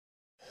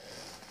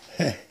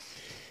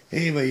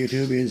Hey, my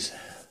YouTubies.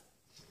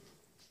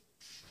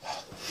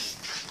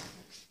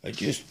 I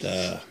just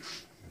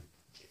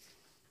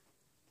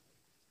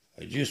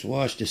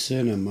watched the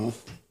cinema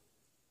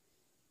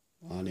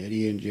on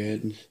Eddie and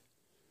Jen's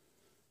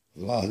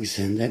vlogs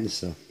and then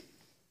some.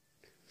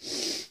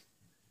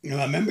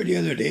 I remember the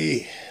other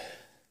day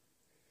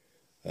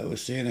I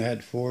was saying I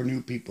had 4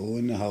 new people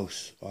in the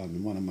house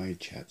on one of my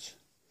chats.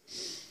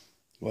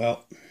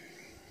 Well,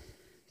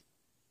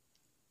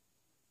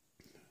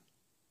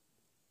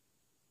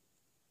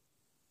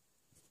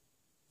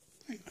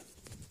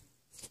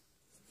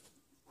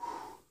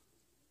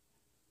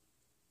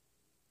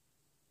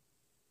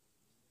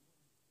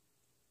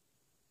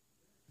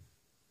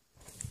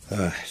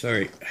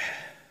 sorry.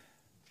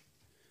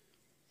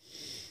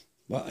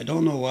 Well, I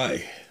don't know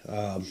why.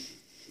 But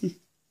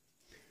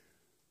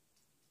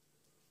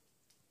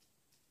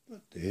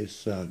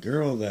this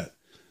girl that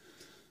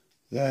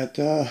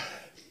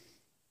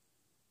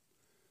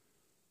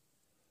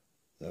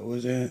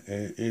was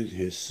in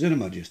his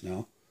cinema just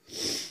now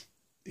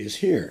is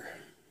here.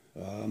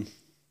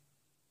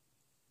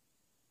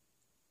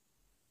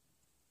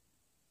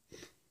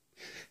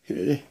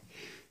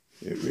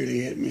 It really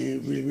hit me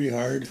really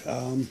hard.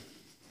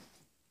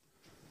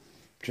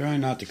 Trying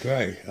not to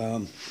cry.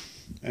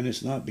 And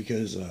it's not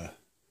because,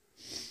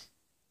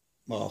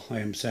 well, I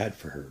am sad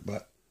for her,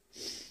 but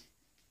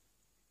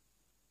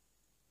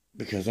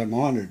because I'm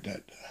honored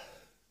that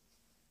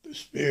the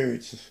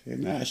spirits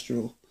in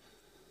Astral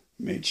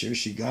made sure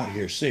she got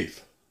here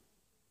safe.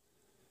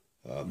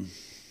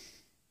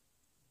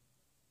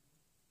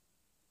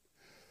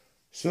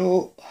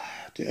 So,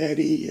 to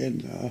Eddie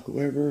and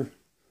whoever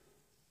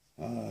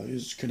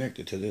is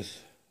connected to this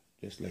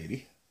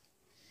lady,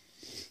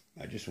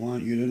 I just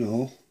want you to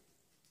know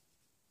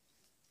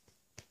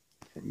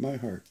from my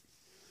heart,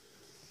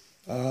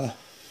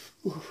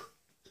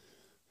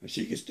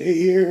 she can stay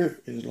here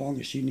as long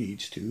as she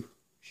needs to.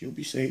 She'll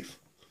be safe.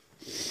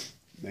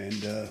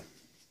 And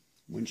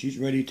when she's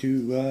ready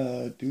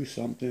to do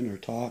something or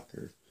talk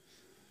or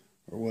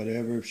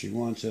whatever, if she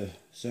wants to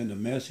send a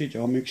message,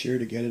 I'll make sure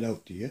to get it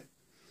out to you,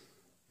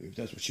 if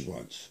that's what she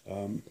wants.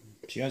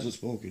 She hasn't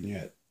spoken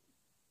yet,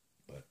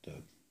 but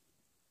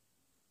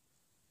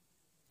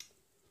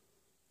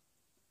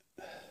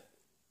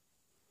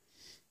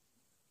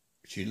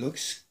she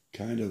looks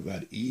kind of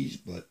at ease,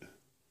 but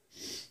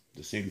at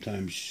the same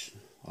time, she's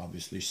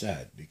obviously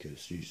sad because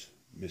she's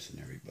missing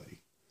everybody.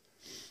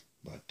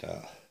 But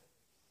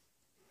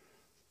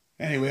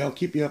anyway, I'll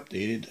keep you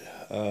updated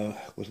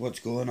with what's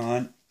going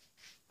on.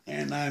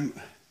 And I'm,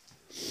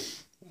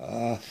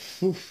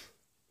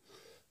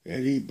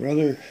 Eddie,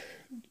 brother,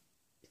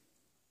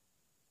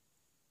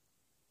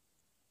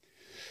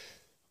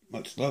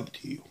 much love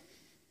to you.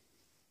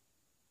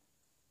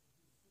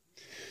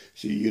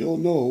 See, you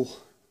don't know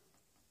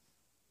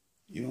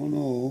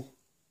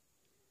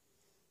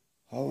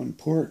how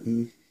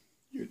important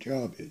your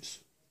job is.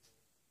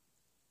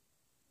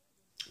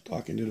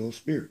 Talking to those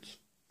spirits.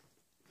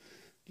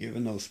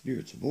 Giving those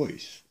spirits a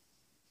voice.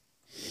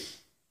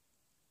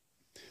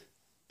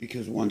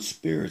 Because once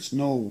spirits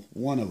know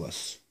one of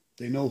us,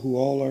 they know who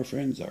all our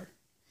friends are.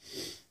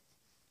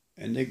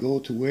 And they go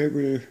to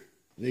wherever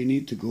they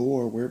need to go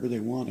or wherever they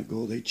want to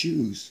go. They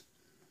choose.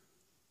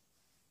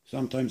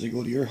 Sometimes they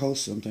go to your house,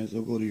 sometimes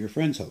they'll go to your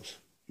friend's house.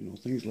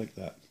 Things like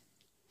that.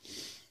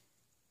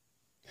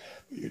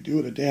 But you're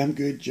doing a damn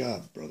good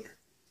job, brother.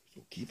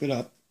 So keep it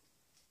up.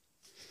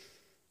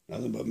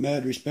 Nothing but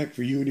mad respect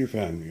for you and your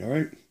family,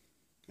 alright?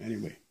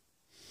 Anyway.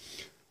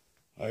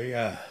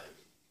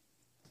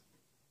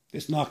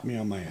 This knocked me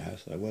on my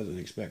ass. I wasn't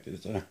expecting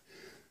it. I'm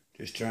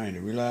just trying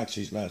to relax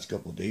these last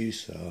couple of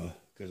days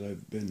because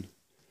I've been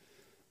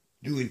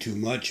doing too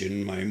much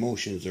and my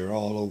emotions are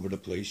all over the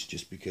place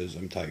just because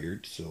I'm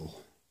tired. So,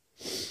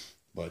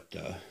 but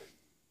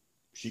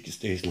she can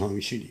stay as long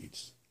as she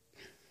needs.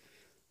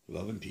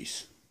 Love and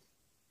peace.